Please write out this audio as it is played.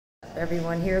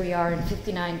Everyone, here we are in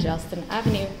 59 Justin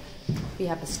Avenue. We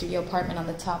have a studio apartment on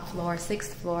the top floor,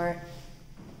 6th floor.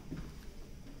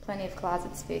 Plenty of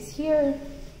closet space here.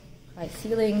 High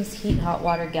ceilings, heat, hot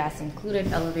water, gas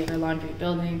included, elevator, laundry,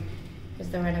 building. There's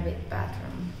the renovated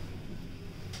bathroom.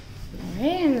 All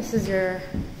right, and this is your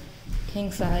king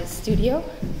size studio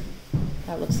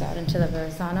that looks out into the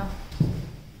Verrazano.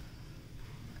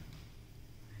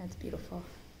 That's beautiful.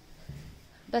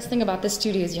 Best thing about this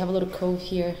studio is you have a little cove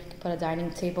here. You can put a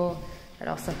dining table. It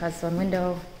also has one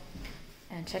window.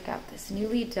 And check out this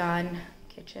newly done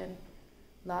kitchen.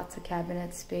 Lots of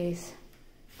cabinet space.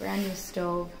 Brand new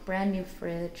stove, brand new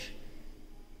fridge.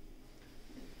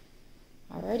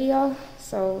 Alrighty y'all,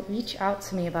 so reach out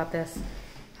to me about this.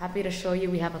 Happy to show you.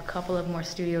 We have a couple of more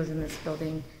studios in this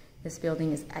building. This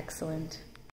building is excellent.